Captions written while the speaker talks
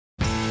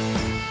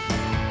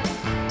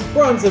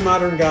Bronze and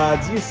Modern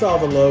Gods, you saw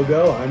the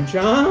logo. I'm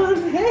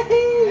John.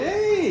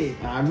 Hey,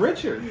 I'm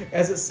Richard.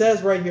 As it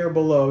says right here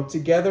below,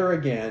 together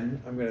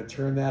again. I'm going to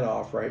turn that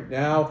off right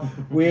now.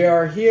 We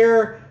are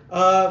here.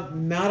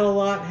 Not a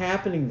lot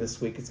happening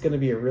this week. It's going to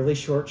be a really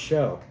short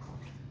show.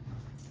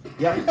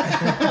 Yeah.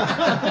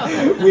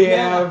 We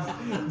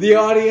have the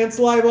audience,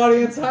 live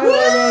audience, hi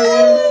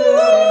live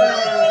audience.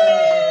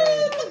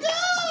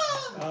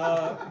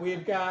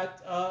 We've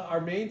got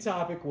our main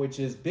topic, which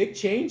is big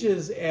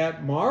changes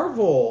at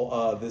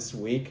Marvel this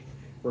week.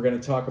 We're going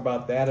to talk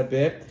about that a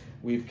bit.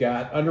 We've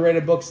got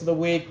underrated books of the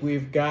week.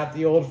 We've got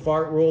the old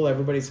fart rule,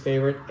 everybody's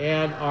favorite,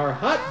 and our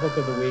hot book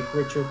of the week.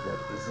 Richard, what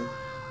is it?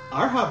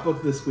 Our hot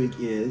book this week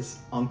is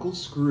Uncle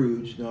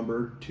Scrooge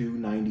number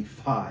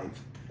 295.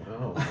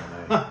 Oh,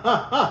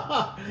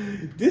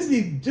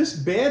 Disney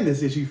just banned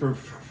this issue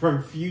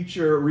from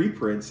future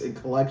reprints and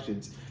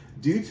collections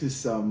due to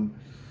some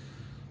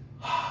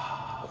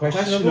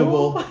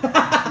questionable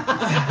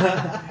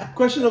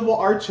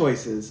art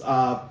choices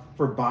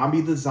for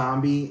Bombi the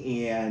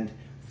Zombie and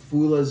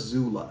Fula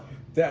Zula.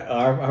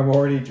 I'm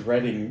already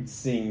dreading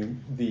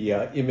seeing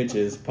the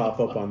images pop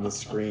up on the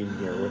screen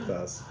here with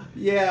us.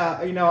 Yeah,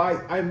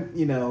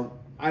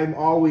 I'm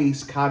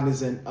always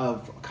cognizant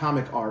of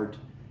comic art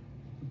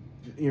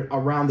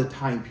around the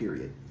time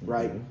period,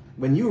 right? Mm-hmm.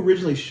 When you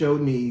originally showed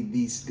me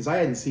these, because I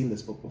hadn't seen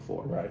this book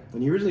before. Right.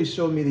 When you originally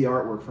showed me the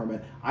artwork from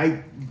it,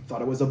 I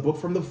thought it was a book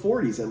from the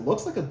 40s. It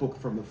looks like a book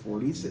from the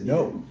 40s.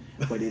 No.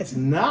 But it's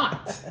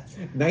not.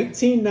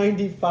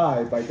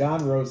 1995 by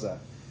Don Rosa.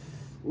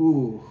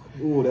 Ooh,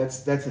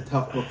 that's a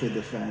tough book to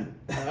defend.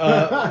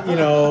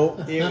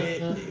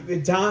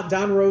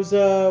 Don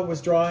Rosa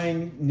was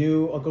drawing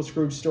new Uncle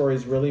Scrooge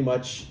stories really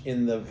much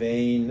in the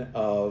vein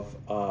of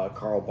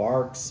Carl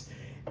Barks,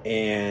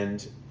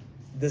 and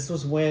this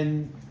was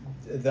when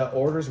the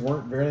orders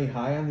weren't very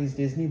high on these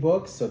Disney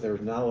books, so there was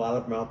not a lot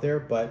of them out there.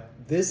 But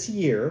this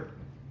year,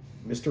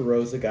 Mr.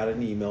 Rosa got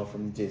an email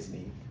from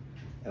Disney,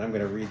 and I'm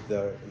going to read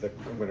the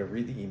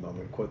email. I'm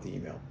going to quote the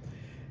email.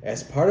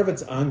 As part of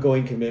its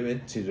ongoing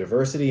commitment to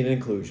diversity and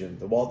inclusion,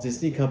 the Walt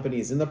Disney Company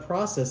is in the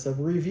process of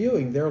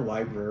reviewing their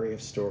library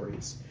of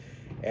stories.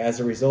 As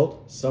a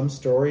result, some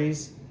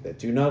stories that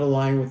do not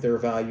align with their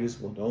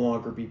values will no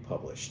longer be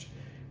published.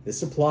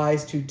 This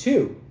applies to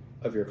two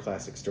of your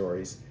classic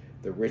stories,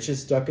 The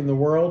Richest Duck in the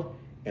World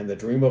and The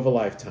Dream of a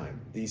Lifetime.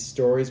 These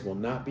stories will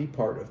not be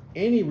part of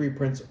any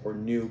reprints or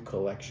new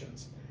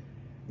collections.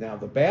 Now,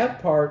 the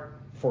bad part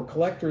for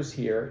collectors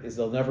here is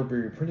they'll never be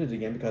reprinted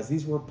again because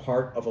these were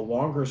part of a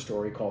longer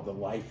story called The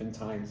Life and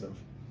Times of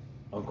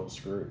Uncle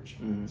Scrooge,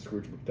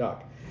 Scrooge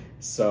McDuck.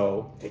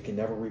 So they can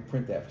never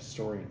reprint that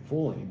story in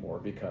full anymore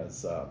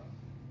because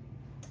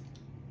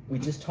we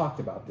just talked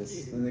about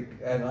this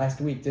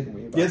last week, didn't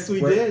we? About yes, we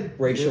did.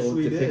 Racial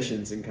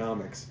depictions in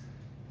comics.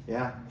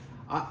 Yeah.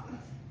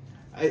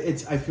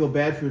 I feel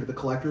bad for the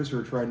collectors who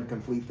are trying to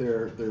complete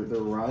their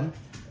run.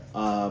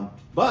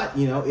 But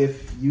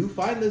if you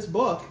find this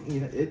book,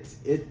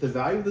 the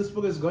value of this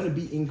book is going to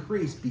be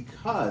increased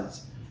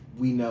because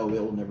we know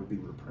it will never be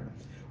reprinted.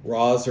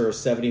 Raws are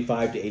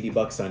 $75 to $80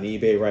 on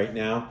eBay right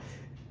now.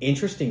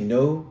 Interesting,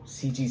 no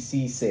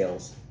CGC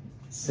sales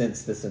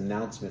since this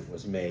announcement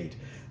was made.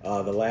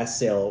 The last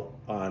sale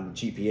on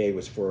GPA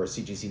was for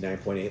CGC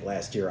 9.8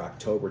 last year,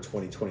 October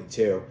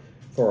 2022.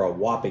 For a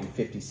whopping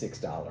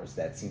 $56.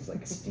 That seems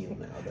like a steal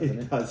now, doesn't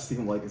it? It does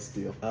seem like a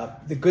steal.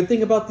 The good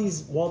thing about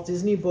these Walt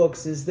Disney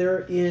books is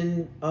they're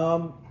in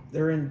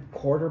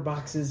quarter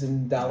boxes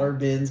and dollar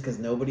bins because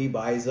nobody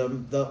buys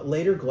them. The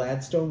later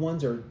Gladstone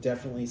ones are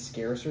definitely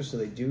scarcer, so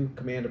they do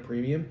command a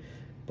premium.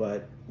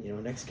 But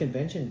next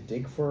convention,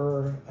 dig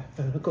for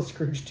Uncle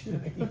Scrooge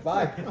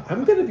 295.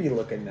 I'm going to be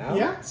looking now.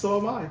 Yeah, so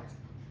am I.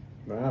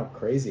 Wow,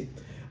 crazy.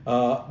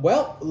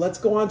 Well, let's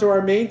go on to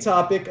our main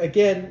topic.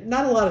 Again,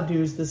 not a lot of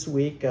news this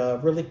week.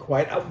 Really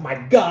quiet. Oh my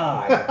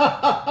God!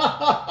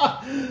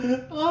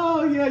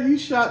 Oh yeah, you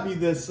shot me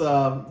this.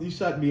 You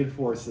shot me and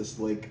Forrest this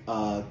link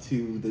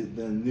to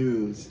the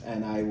news,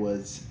 and I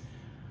was.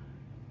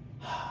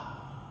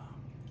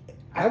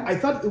 I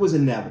thought it was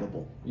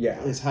inevitable. Yeah,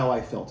 is how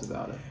I felt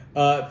about it.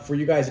 For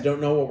you guys who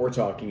don't know what we're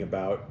talking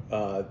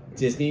about,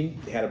 Disney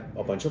had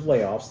a bunch of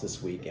layoffs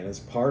this week, and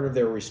as part of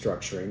their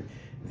restructuring,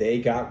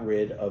 they got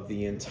rid of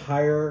the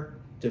entire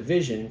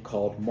division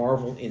called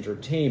Marvel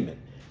Entertainment.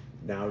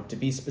 Now, to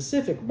be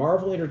specific,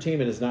 Marvel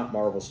Entertainment is not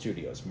Marvel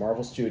Studios.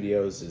 Marvel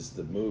Studios is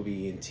the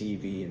movie and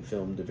TV and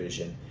film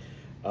division.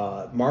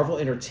 Marvel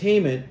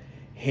Entertainment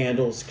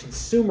handles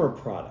consumer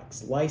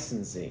products,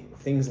 licensing,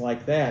 things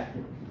like that,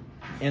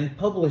 and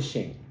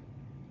publishing.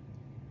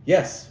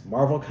 Yes,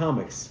 Marvel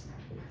Comics.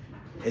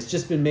 It's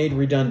just been made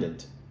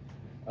redundant.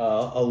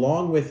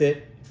 Along with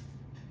it,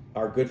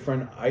 our good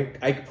friend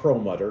Ike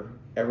Perlmutter,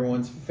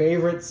 everyone's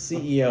favorite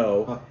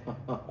CEO,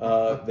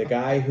 the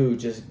guy who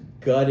just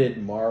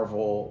gutted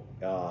Marvel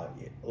a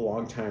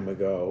long time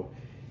ago.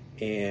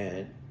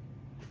 And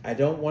I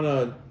don't want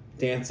to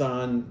dance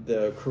on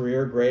the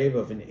career grave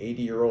of an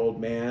 80-year-old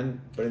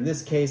man, but in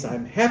this case,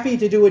 I'm happy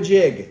to do a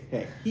jig.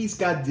 Hey, he's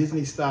got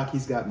Disney stock,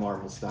 he's got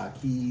Marvel stock,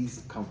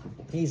 he's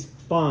comfortable. He's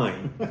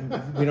fine.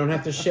 We don't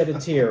have to shed a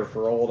tear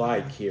for old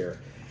Ike here.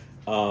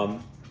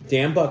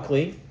 Dan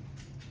Buckley,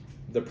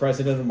 the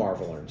president of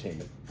Marvel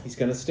Entertainment, he's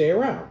going to stay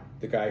around.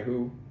 The guy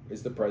who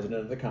is the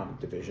president of the comic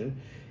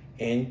division,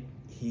 and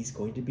he's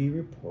going to be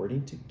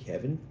reporting to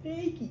Kevin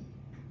Feige.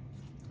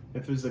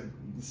 If there's a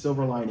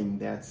silver lining,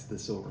 that's the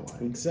silver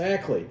lining.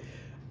 Exactly.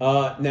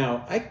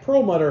 Now, Ike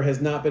Perlmutter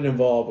has not been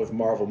involved with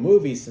Marvel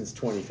movies since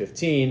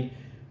 2015,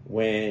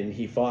 when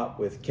he fought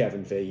with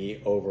Kevin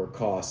Feige over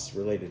costs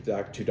related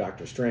to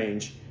Doctor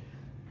Strange.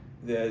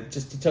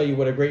 Just to tell you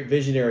what a great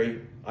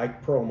visionary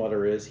Ike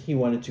Perlmutter is, he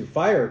wanted to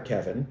fire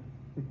Kevin,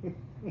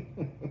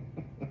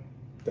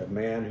 the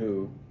man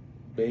who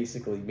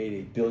basically made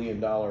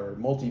a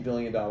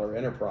multi-billion dollar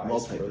enterprise.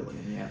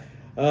 Multi-billion,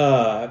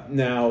 yeah.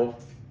 Now,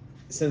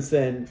 since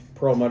then,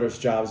 Perlmutter's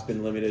job's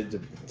been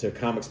limited to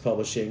comics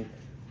publishing,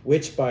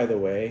 which, by the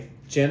way,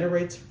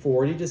 generates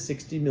 40 to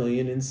 60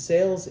 million in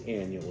sales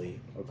annually,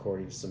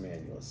 according to some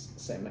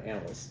analysts.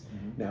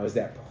 Mm-hmm. Now, is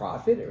that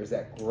profit or is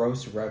that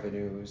gross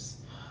revenues?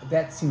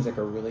 That seems like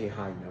a really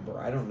high number.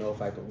 I don't know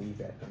if I believe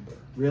that number.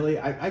 Really?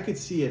 I could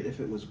see it if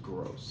it was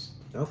gross.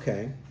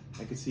 Okay.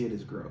 I could see it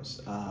as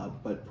gross.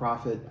 But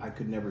profit, I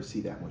could never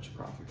see that much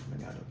profit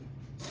coming out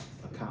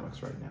of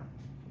comics right now.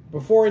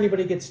 Before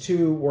anybody gets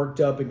too worked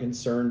up and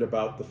concerned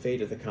about the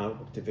fate of the comic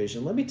book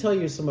division, let me tell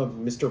you some of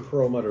Mr.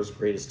 Perlmutter's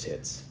greatest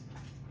hits.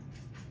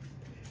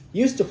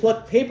 Used to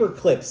pluck paper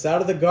clips out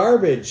of the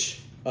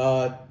garbage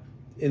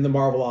in the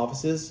Marvel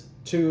offices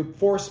to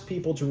force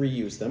people to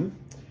reuse them.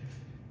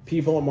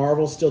 People at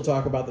Marvel still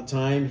talk about the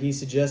time he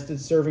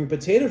suggested serving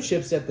potato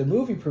chips at the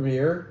movie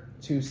premiere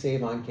to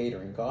save on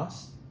catering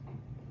costs.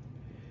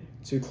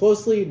 To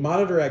closely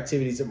monitor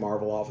activities at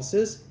Marvel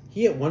offices,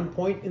 he at one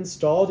point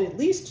installed at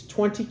least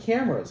 20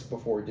 cameras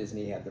before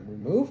Disney had them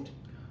removed.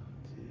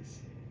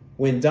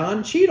 When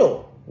Don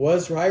Cheadle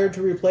was hired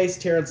to replace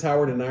Terrence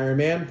Howard in Iron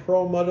Man,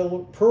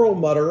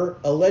 Perlmutter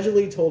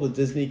allegedly told a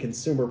Disney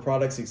consumer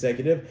products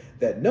executive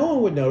that no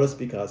one would notice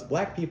because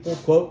black people,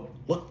 quote,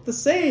 looked the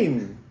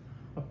same.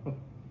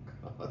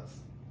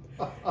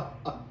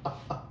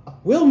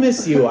 We'll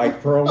miss you,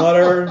 Ike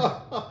Perlmutter.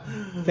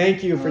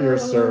 Thank you for your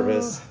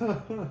service.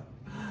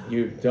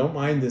 You don't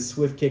mind the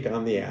swift kick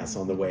on the ass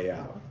on the way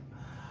out.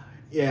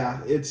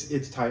 Yeah,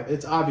 it's time.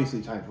 It's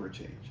obviously time for a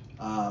change.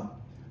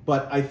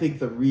 But I think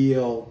the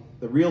real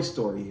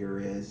story here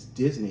is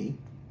Disney.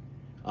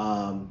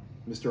 Mr.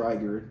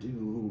 Iger,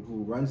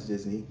 who runs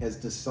Disney, has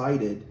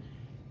decided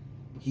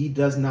he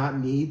does not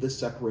need the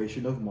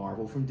separation of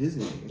Marvel from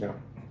Disney anymore. No.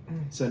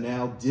 So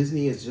now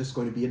Disney is just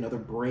going to be another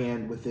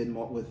brand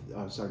Marvel's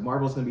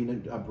going to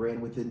be a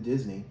brand within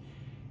Disney,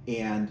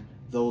 and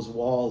those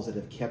walls that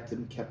have kept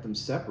them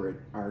separate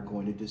are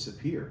going to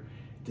disappear.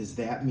 Does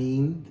that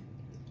mean,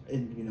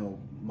 and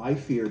my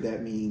fear,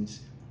 that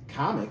means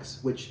comics,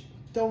 which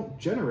don't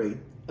generate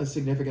a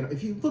significant,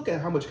 if you look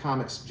at how much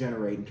comics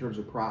generate in terms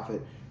of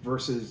profit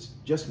versus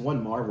just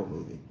one Marvel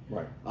movie,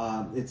 right?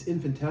 It's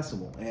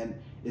infinitesimal. And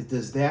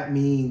does that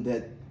mean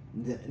that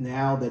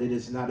now that it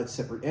is not a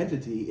separate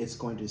entity, it's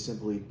going to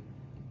simply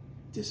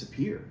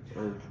disappear?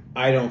 Or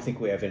I don't think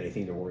we have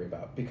anything to worry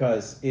about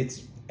because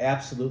it's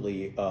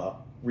absolutely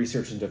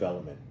research and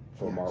development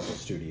for Marvel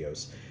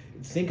Studios.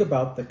 Think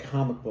about the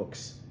comic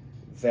books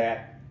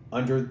that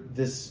under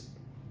this,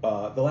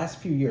 the last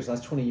few years,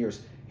 last 20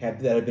 years,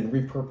 that have been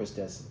repurposed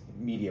as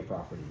media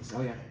properties.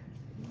 Oh, yeah.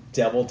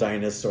 Devil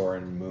Dinosaur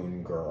and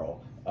Moon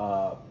Girl,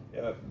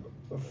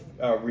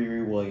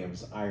 Riri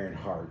Williams,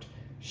 Ironheart,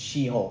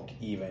 She-Hulk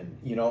even.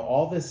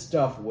 All this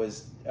stuff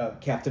was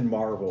Captain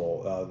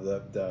Marvel,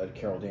 the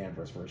Carol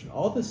Danvers version.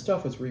 All this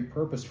stuff was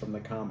repurposed from the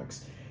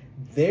comics.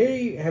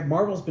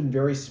 Marvel's been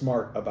very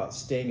smart about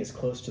staying as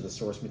close to the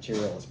source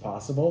material as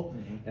possible.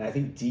 Mm-hmm. And I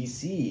think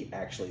DC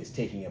actually is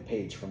taking a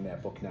page from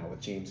that book now with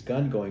James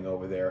Gunn going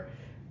over there.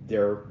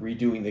 They're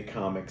redoing the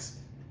comics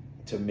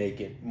to make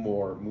it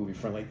more movie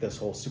friendly, like this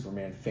whole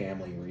Superman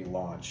family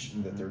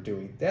relaunch that they're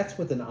doing. That's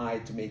with an eye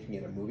to making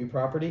it a movie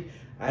property.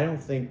 I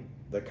don't think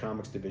the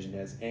comics division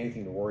has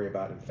anything to worry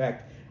about. In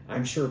fact,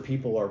 I'm sure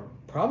people are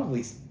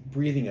probably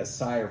breathing a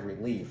sigh of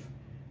relief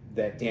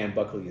that Dan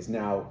Buckley is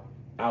now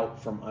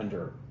out from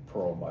under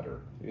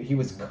Perlmutter. He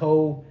was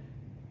co-reporting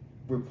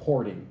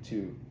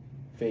to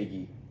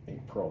Feige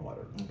and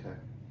Perlmutter. Okay.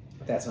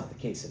 That's not the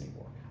case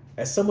anymore.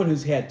 As someone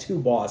who's had two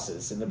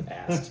bosses in the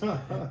past,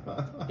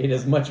 it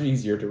is much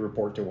easier to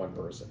report to one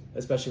person,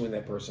 especially when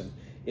that person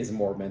is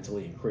more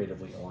mentally and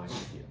creatively aligned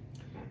with you.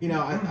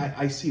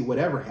 I see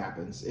whatever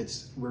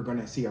happens, we're going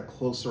to see a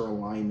closer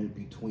alignment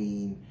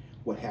between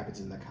what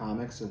happens in the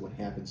comics and what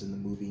happens in the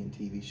movie and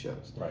TV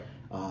shows. Right.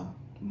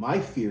 My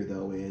fear,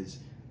 though, is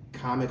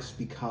comics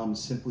become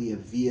simply a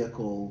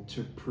vehicle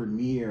to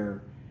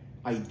premiere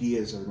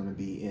ideas that are going to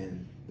be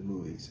in the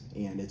movies.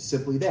 And it's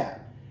simply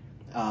that.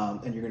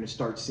 and you're going to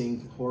start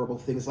seeing horrible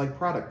things like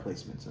product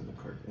placements in the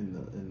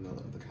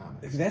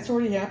comics. That's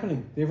already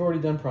happening. They've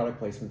already done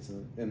product placements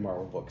in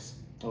Marvel books.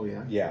 Oh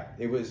yeah, yeah.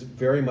 It was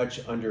very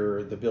much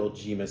under the Bill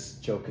Jemas,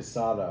 Joe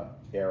Quesada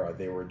era.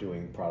 They were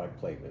doing product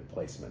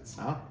placements,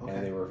 okay.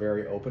 and they were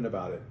very open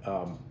about it.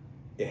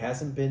 It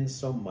hasn't been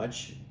so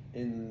much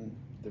in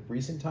the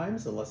recent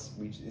times, unless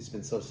it's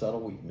been so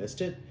subtle we've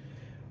missed it.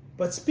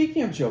 But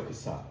speaking of Joe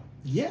Quesada,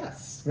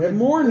 yes, we have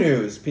more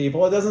news,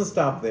 people. It doesn't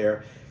stop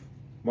there.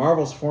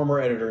 Marvel's former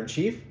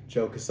editor-in-chief,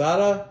 Joe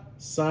Quesada,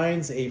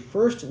 signs a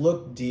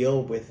first-look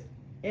deal with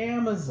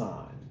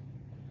Amazon.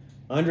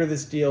 Under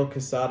this deal,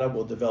 Quesada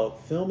will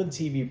develop film and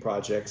TV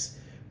projects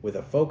with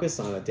a focus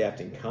on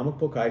adapting comic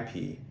book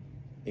IP,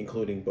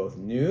 including both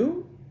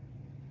new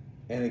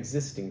and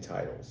existing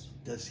titles.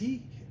 Does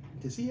he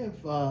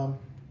have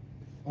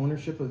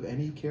ownership of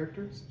any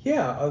characters?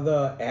 Yeah,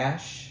 the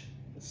Ash,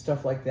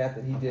 stuff like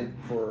that he did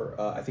for,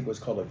 I think it was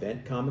called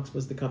Event Comics,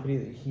 was the company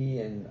that he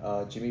and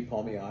Jimmy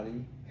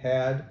Palmiotti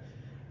had.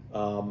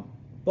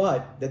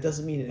 But that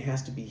doesn't mean it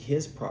has to be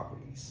his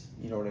properties.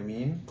 You know what I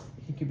mean?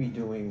 He could be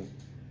doing,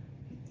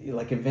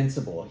 like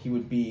Invincible. He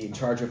would be in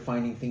charge of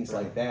finding things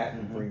like that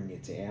and bringing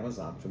it to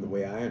Amazon, from the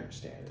way I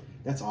understand it.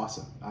 That's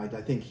awesome. I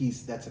think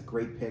that's a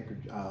great pick.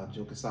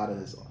 Joe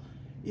Quesada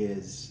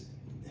is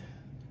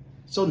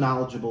so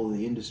knowledgeable in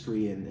the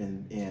industry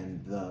and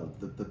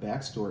the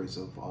backstories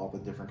of all the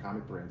different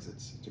comic brands.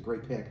 It's a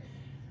great pick.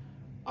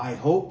 I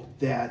hope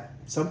that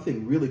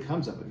something really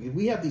comes of it.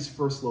 We have these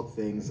first look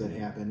things that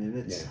happen, and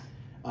it's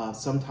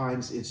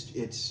sometimes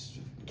it's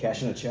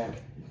cashing a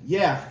check.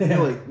 Yeah,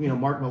 like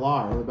Mark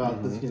Millar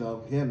about this,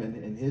 him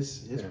and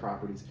his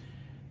properties.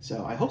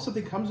 So I hope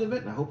something comes of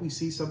it, and I hope we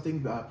see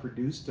something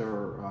produced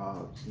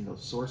or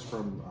sourced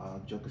from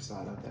Joe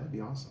Quesada. That would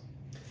be awesome.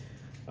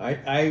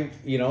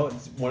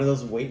 It's one of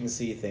those wait and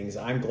see things.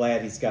 I'm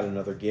glad he's got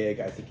another gig.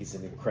 I think he's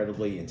an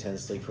incredibly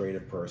intensely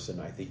creative person.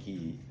 I think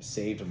he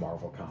saved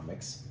Marvel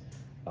Comics.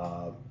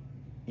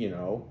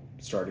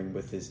 Starting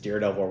with his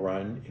Daredevil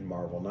run in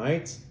Marvel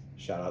Knights.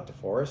 Shout out to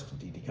Forrest, a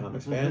DD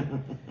Comics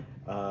fan.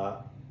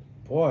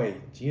 Boy,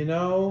 do you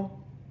know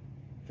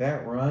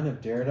that run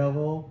of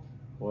Daredevil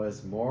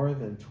was more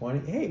than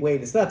 20... Hey,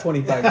 wait, it's not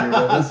 25 years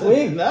old this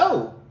week.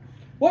 No.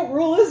 What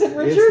rule is it,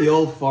 Richard? It's the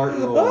old fart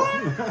rule.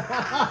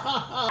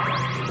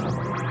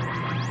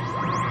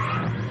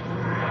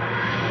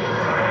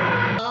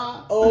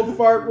 Old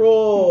fart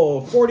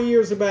rule. 40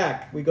 years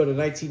back, we go to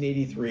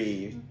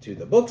 1983, to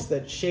the books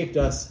that shaped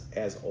us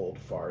as old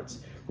farts.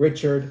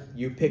 Richard,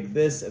 you picked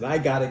this, and I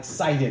got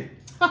excited.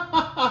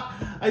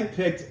 I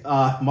picked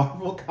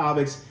Marvel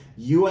Comics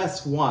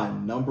US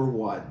 1, number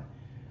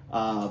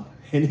 1.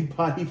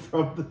 Anybody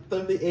from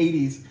the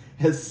 80s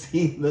has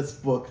seen this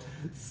book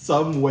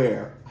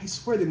somewhere. I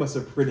swear they must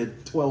have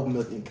printed 12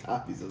 million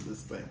copies of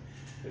this thing.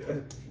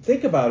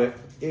 Think about it.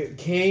 It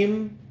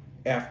came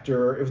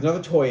after, it was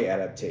another toy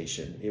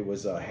adaptation. It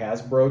was a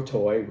Hasbro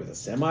toy with a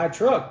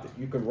semi-truck that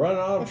you could run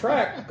on a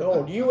track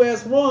called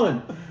US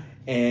 1.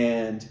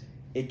 And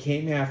it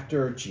came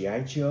after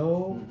G.I.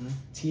 Joe,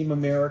 Team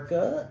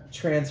America,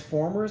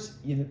 Transformers,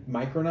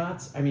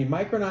 Micronauts. I mean,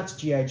 Micronauts,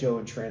 G.I. Joe,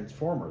 and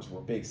Transformers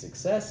were big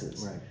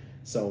successes. Right.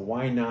 So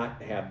why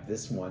not have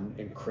this one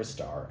in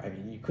Crystar? I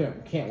mean, you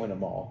can't win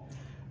them all.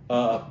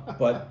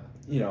 But,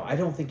 I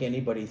don't think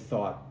anybody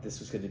thought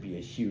this was going to be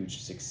a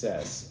huge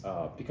success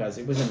because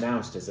it was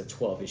announced as a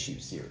 12-issue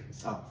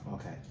series. Oh,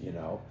 okay.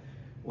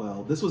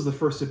 Well, this was the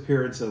first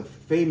appearance of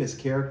famous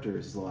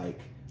characters like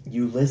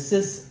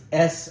Ulysses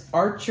S.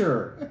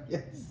 Archer.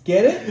 Yes.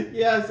 Get it?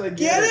 Yes, I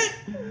get it.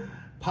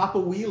 Papa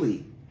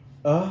Wheelie.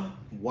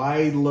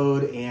 Wide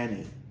Load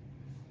Annie.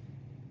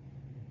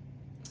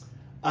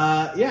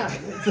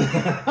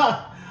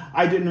 Yeah.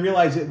 I didn't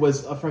realize it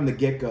was from the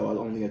get-go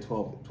only a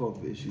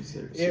 12-issue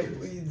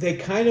series. They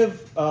kind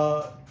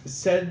of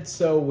said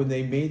so when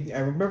they made... I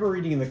remember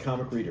reading in the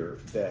Comic Reader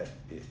that,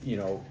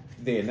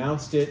 they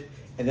announced it,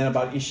 and then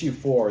about issue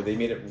 4, they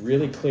made it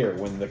really clear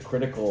when the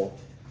critical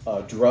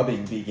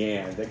drubbing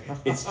began.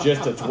 It's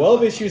just a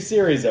 12-issue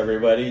series,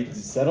 everybody.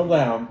 Settle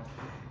down.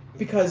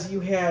 Because you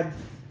had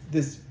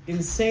this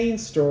insane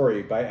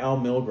story by Al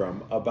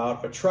Milgrom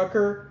about a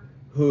trucker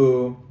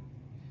who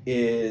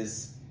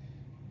is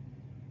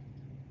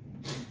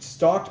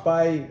stalked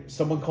by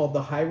someone called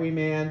the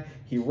Highwayman.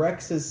 He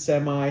wrecks his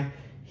semi.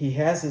 He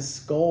has his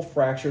skull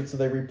fractured, so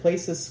they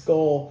replace his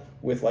skull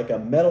with like a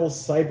metal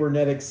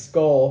cybernetic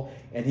skull,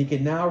 and he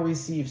can now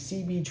receive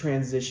CB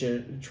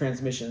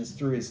transmissions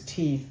through his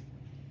teeth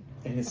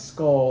and his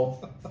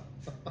skull.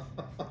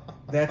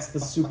 That's the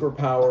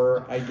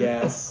superpower, I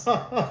guess.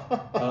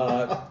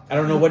 I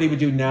don't know what he would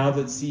do now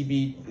that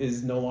CB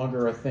is no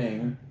longer a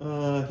thing. He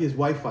has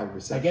Wi-Fi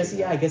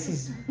reception. I guess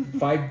he's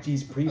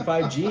he's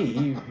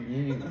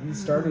pre-5G. He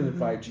started at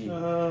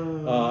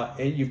 5G.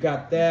 And you've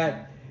got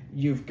that.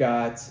 You've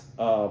got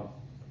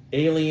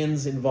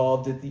aliens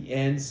involved at the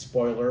end.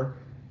 Spoiler.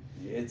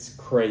 It's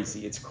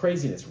crazy. It's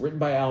craziness. Written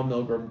by Al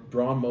Milgrom,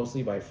 drawn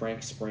mostly by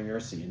Frank Springer,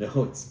 so you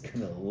know it's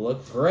going to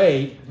look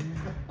great.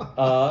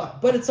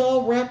 But it's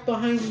all wrapped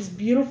behind these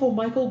beautiful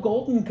Michael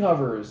Golden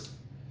covers.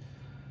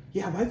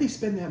 Yeah, why'd they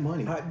spend that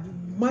money?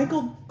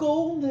 Michael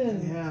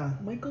Golden. Yeah.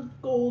 Michael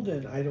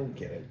Golden. I don't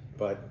get it.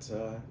 But,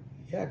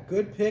 yeah,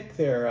 good pick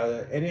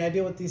there. Any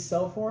idea what these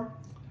sell for?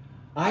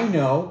 I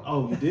know.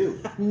 Oh, you do?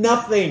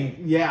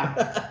 Nothing.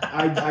 Yeah.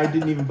 I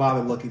didn't even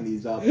bother looking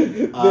these up.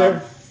 They're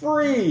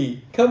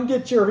free. Come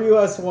get your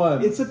US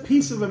one. It's a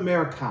piece of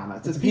Americana.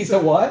 It's a piece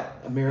of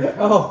what? Americana.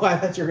 Oh, I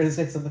thought you were going to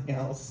say something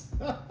else.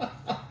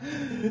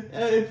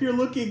 If you're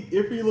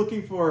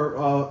looking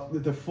for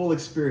the full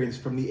experience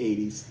from the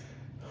 80s,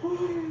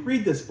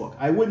 read this book.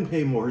 I wouldn't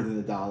pay more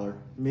than $1,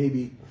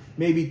 maybe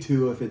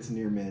 $2 if it's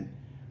near mint.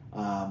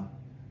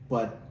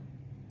 But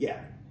yeah,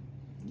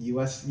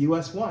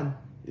 US one.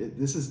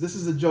 This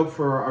is a joke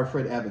for our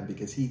friend Evan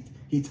because he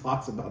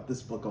talks about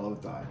this book all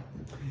the time.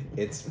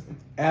 It's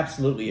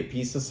absolutely a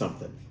piece of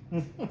something.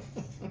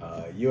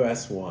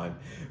 US one.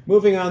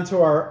 Moving on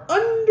to our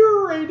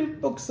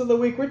underrated books of the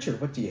week.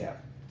 Richard, what do you have?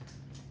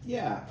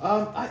 Yeah,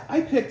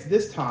 I picked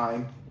this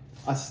time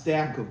a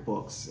stack of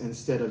books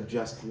instead of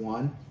just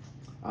one,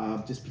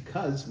 just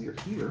because we are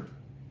here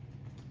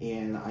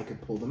and I could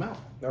pull them out.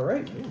 All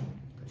right. Yeah,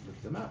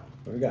 lift them out.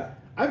 What we got?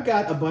 I've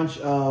got a bunch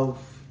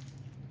of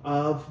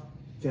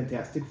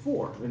Fantastic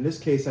Four. In this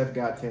case, I've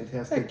got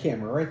Fantastic... That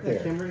camera right there.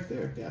 That camera right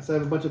there. Yeah, so I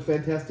have a bunch of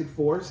Fantastic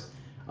Fours.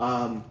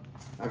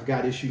 I've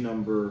got issue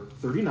number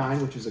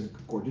 39, which is a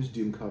gorgeous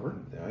Doom cover.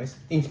 Nice.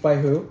 Inked by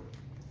who?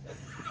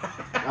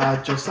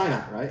 Joe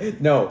Sinott, right?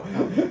 No.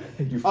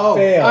 You failed.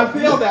 I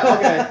failed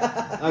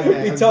that.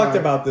 Okay. We talked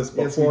about this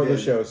Yes, before we the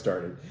did. show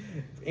started.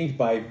 Inked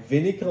by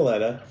Vinnie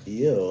Coletta.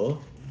 Ew.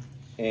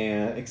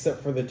 And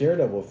except for the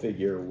Daredevil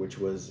figure, which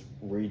was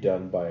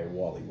redone by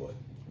Wally Wood.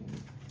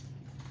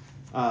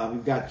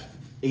 We've got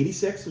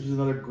 86, which is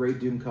another great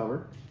Doom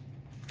cover.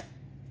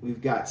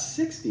 We've got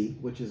 60,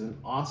 which is an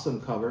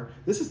awesome cover.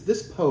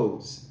 This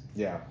pose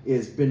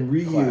has been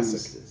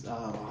reused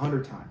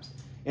 100 times.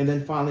 And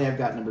then finally, I've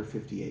got number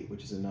 58,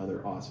 which is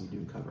another awesome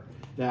Doom cover.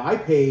 Now,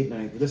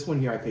 this one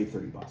here, I paid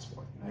 $30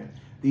 for. Right?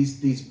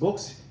 These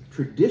books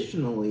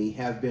traditionally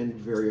have been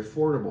very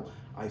affordable.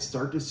 I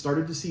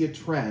started to see a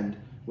trend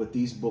with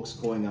these books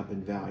going up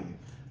in value.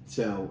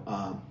 So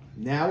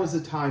now is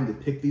the time to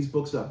pick these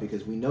books up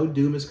because we know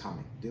Doom is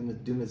coming.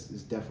 Doom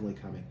is definitely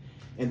coming.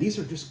 And these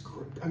are just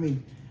great. I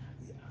mean,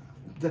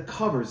 the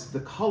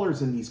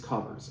colors in these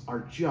covers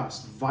are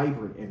just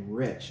vibrant and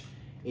rich.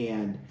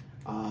 And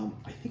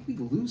I think we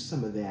lose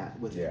some of that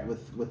with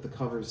the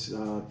covers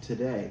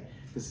today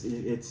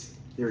because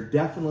they're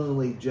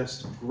definitely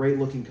just great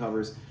looking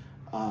covers.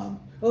 Well,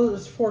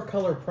 it's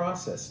 4-color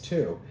process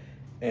too,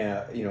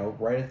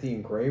 right at the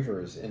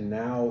engravers, and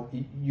now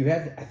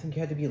I think you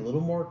had to be a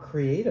little more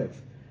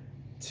creative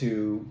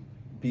to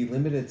be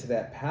limited to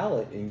that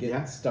palette and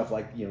get stuff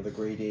like the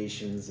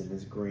gradations and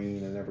this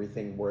green and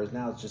everything. Whereas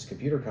now it's just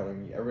computer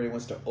coloring. Everybody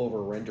wants to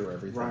over render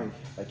everything. Right.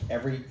 Like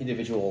every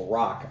individual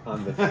rock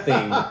on the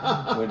thing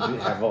would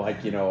have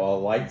a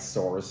light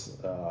source.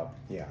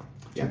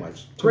 Too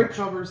much. Great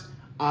covers.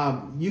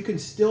 You can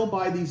still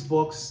buy these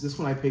books. This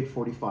one I paid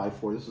 $45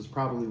 for. This was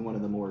probably one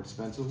of the more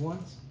expensive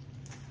ones.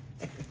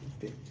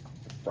 Big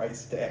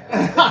price tag.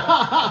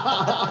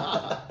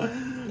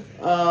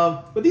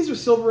 But these are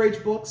Silver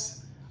Age books.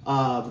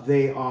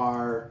 They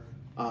are,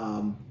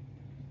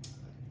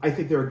 I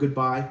think they're a good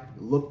buy.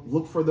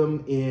 Look for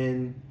them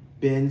in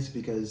bins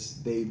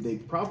because they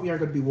probably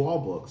aren't going to be wall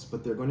books,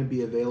 but they're going to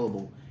be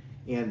available.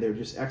 And they're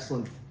just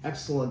excellent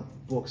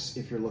books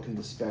if you're looking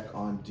to spec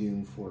on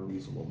Doom for a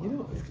reasonable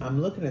amount.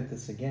 I'm looking at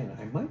this again.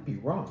 I might be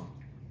wrong.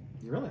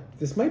 Really?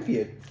 This might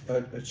be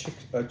a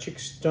Chick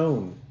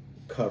Stone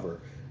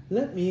cover.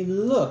 Let me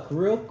look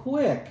real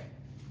quick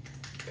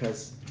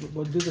because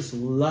we'll do this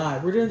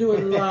live. We're going to do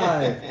it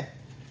live.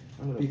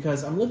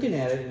 Because I'm looking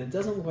at it and it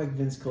doesn't look like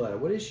Vince Coletta.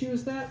 What issue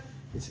is that?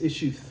 It's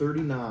issue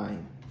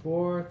 39.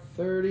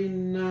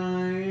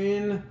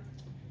 439.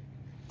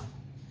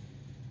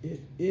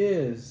 It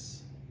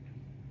is.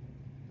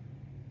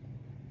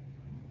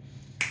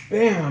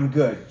 Bam, I'm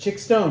good. Chick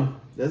Stone.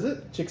 Does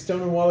it? Chick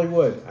Stone and Wally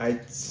Wood. I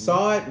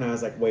saw it and I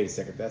was like, wait a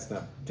second, that's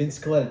not... Vince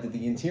Coletta did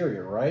the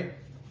interior, right?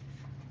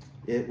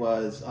 It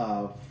was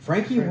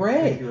Frankie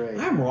Ray.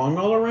 I'm wrong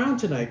all around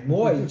tonight.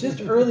 Boy, just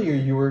earlier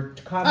you were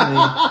commenting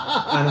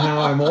on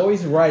how I'm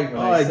always right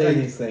when I say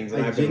these things,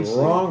 and I've been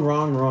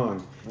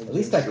wrong. At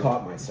least I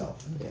caught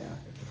myself. Yeah.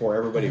 Before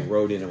everybody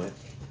wrote in and went,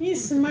 "You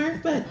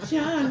smart, but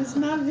John, it's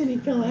not Vinnie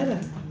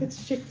Coletta.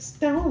 It's Chick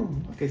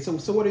Stone." Okay, so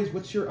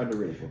what's your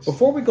underrated books?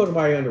 Before we go to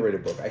my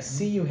underrated book, I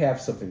see you have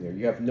something there.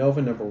 You have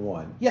Nova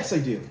 #1. Yes, I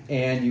do.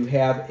 And you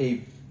have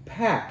a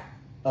pack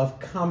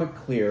of Comic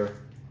Clear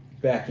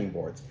backing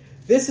boards.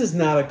 This is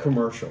not a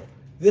commercial.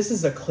 This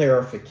is a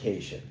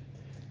clarification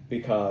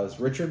because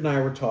Richard and I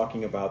were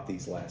talking about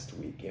these last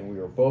week and we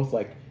were both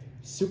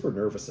super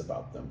nervous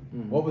about them.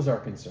 Mm-hmm. What was our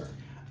concern?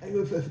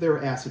 If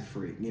they're acid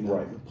free,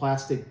 right. The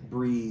plastic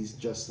breeze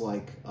just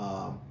like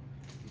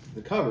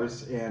the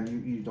covers,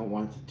 and you don't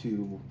want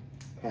to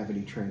have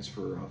any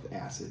transfer of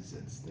acids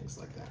and things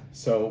like that.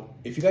 So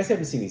if you guys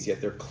haven't seen these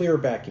yet, they're clear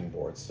backing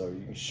boards, so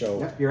you can show.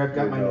 Yep, here I've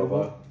got my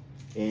Nova.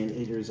 And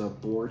there's a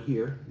board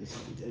here. It's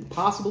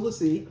impossible to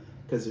see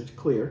because it's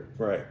clear.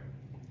 Right.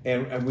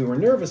 And we were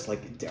nervous,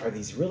 like, are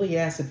these really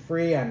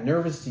acid-free? I'm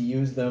nervous to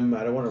use them.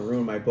 I don't want to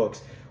ruin my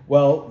books.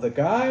 Well, the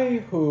guy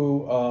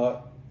who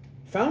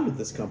founded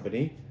this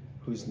company,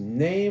 whose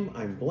name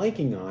I'm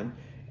blanking on,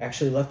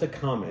 actually left a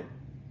comment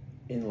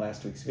in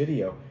last week's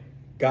video.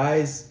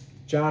 Guys,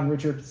 John,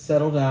 Richard,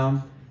 settle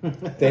down.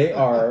 They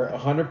are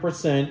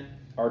 100%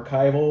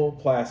 archival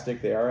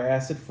plastic. They are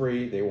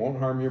acid-free. They won't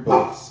harm your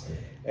books.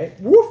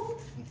 Woof!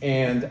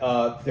 And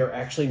they're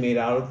actually made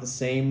out of the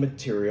same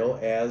material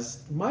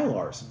as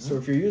Mylars. So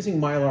if you're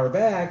using Mylar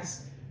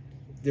bags,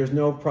 there's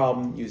no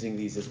problem using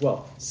these as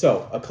well.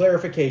 So, a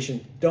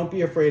clarification, don't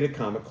be afraid of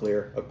Comic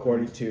Clear,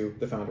 according to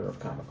the founder of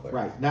Comic Clear.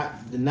 Right,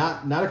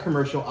 not a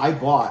commercial. I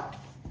bought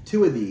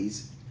 2 of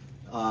these,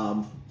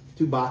 2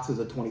 boxes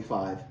of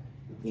 25,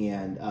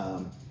 and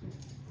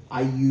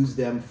I use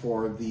them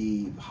for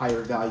the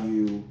higher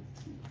value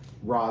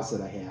raws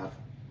that I have.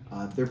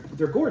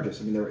 They're gorgeous.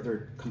 I mean,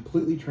 they're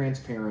completely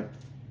transparent.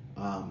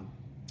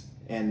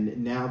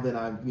 And now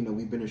that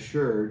we've been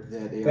assured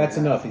that that's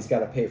enough. He's got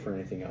to pay for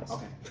anything else.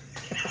 Okay.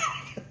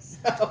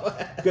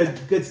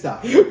 Good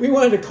stuff. We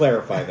wanted to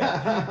clarify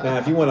that. Now,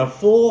 if you want a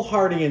full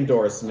hearty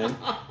endorsement,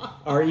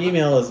 our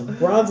email is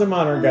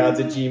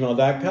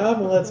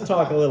bronzeandmoderngods@gmail.com. Let's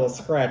talk a little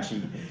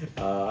scratchy.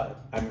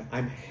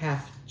 I'm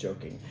half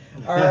joking.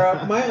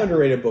 My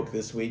underrated book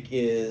this week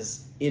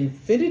is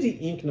Infinity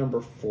Inc. number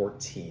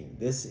 14.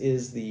 This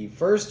is the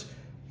first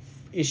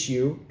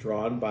issue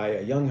drawn by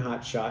a young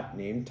hotshot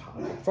named Todd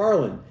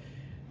McFarlane.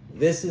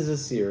 This is a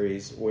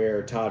series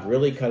where Todd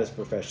really cut his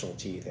professional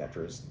teeth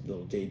after his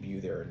little debut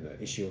there in the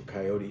issue of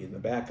Coyote in the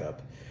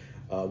backup.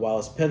 While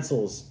his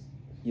pencils,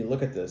 you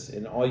look at this,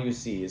 and all you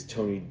see is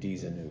Tony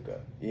DiZanuga.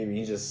 I mean,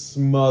 he just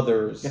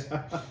smothers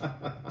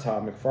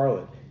Todd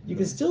McFarlane. You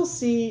can still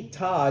see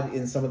Todd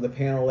in some of the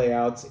panel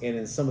layouts and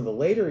in some of the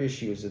later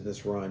issues of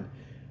this run,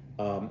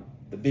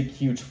 the big,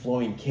 huge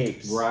flowing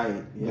capes.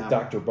 Right. With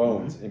Dr.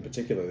 Bones, in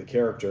particular, the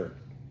character.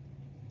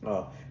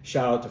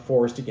 Shout out to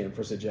Forrest again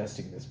for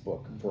suggesting this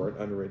book for an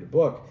underrated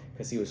book,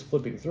 because he was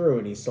flipping through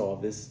and he saw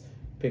this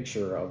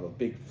picture of a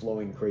big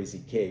flowing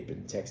crazy cape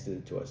and texted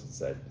it to us and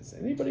said, does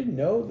anybody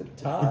know that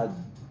Todd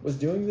was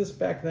doing this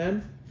back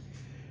then?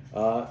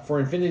 For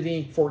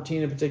Infinity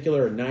 14 in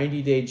particular, a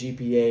 90-day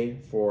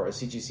GPA for a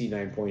CGC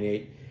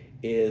 9.8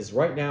 is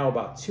right now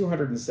about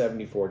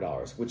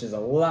 $274, which is a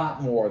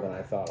lot more than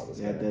I thought it was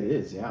going to be. That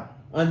is, yeah.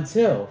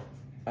 Until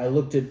I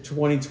looked at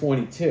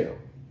 2022.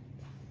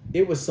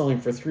 It was selling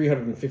for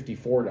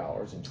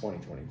 $354 in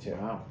 2022.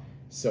 Wow.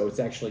 So it's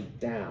actually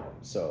down.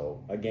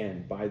 So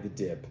again, buy the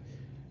dip.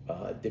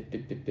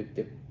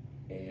 Dip.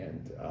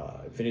 And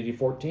Infinity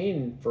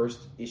 14,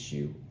 first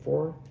issue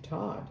for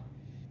Todd.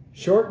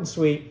 Short and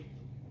sweet.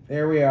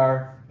 There we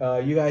are.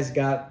 You guys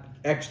got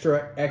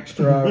extra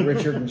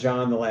Richard and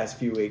John the last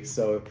few weeks.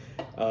 So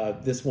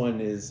this one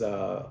is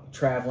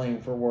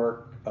traveling for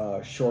work,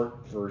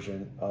 short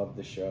version of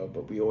the show.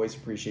 But we always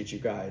appreciate you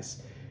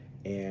guys.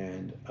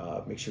 And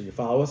make sure you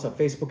follow us on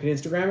Facebook and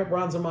Instagram at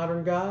Bronze and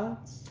Modern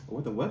Gods.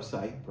 Or the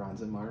website,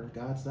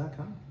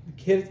 bronzeandmoderngods.com.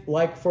 Hit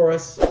like for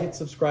us. Hit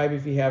subscribe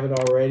if you haven't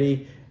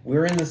already.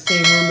 We're in the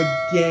same room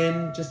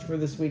again, just for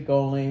this week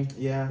only.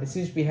 Yeah. It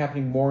seems to be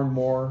happening more and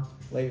more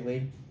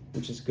lately,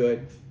 which is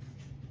good.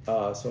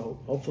 So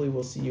hopefully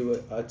we'll see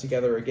you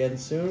together again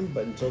soon.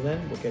 But until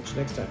then, we'll catch you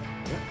next time.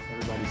 Yeah,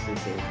 everybody stay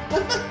safe.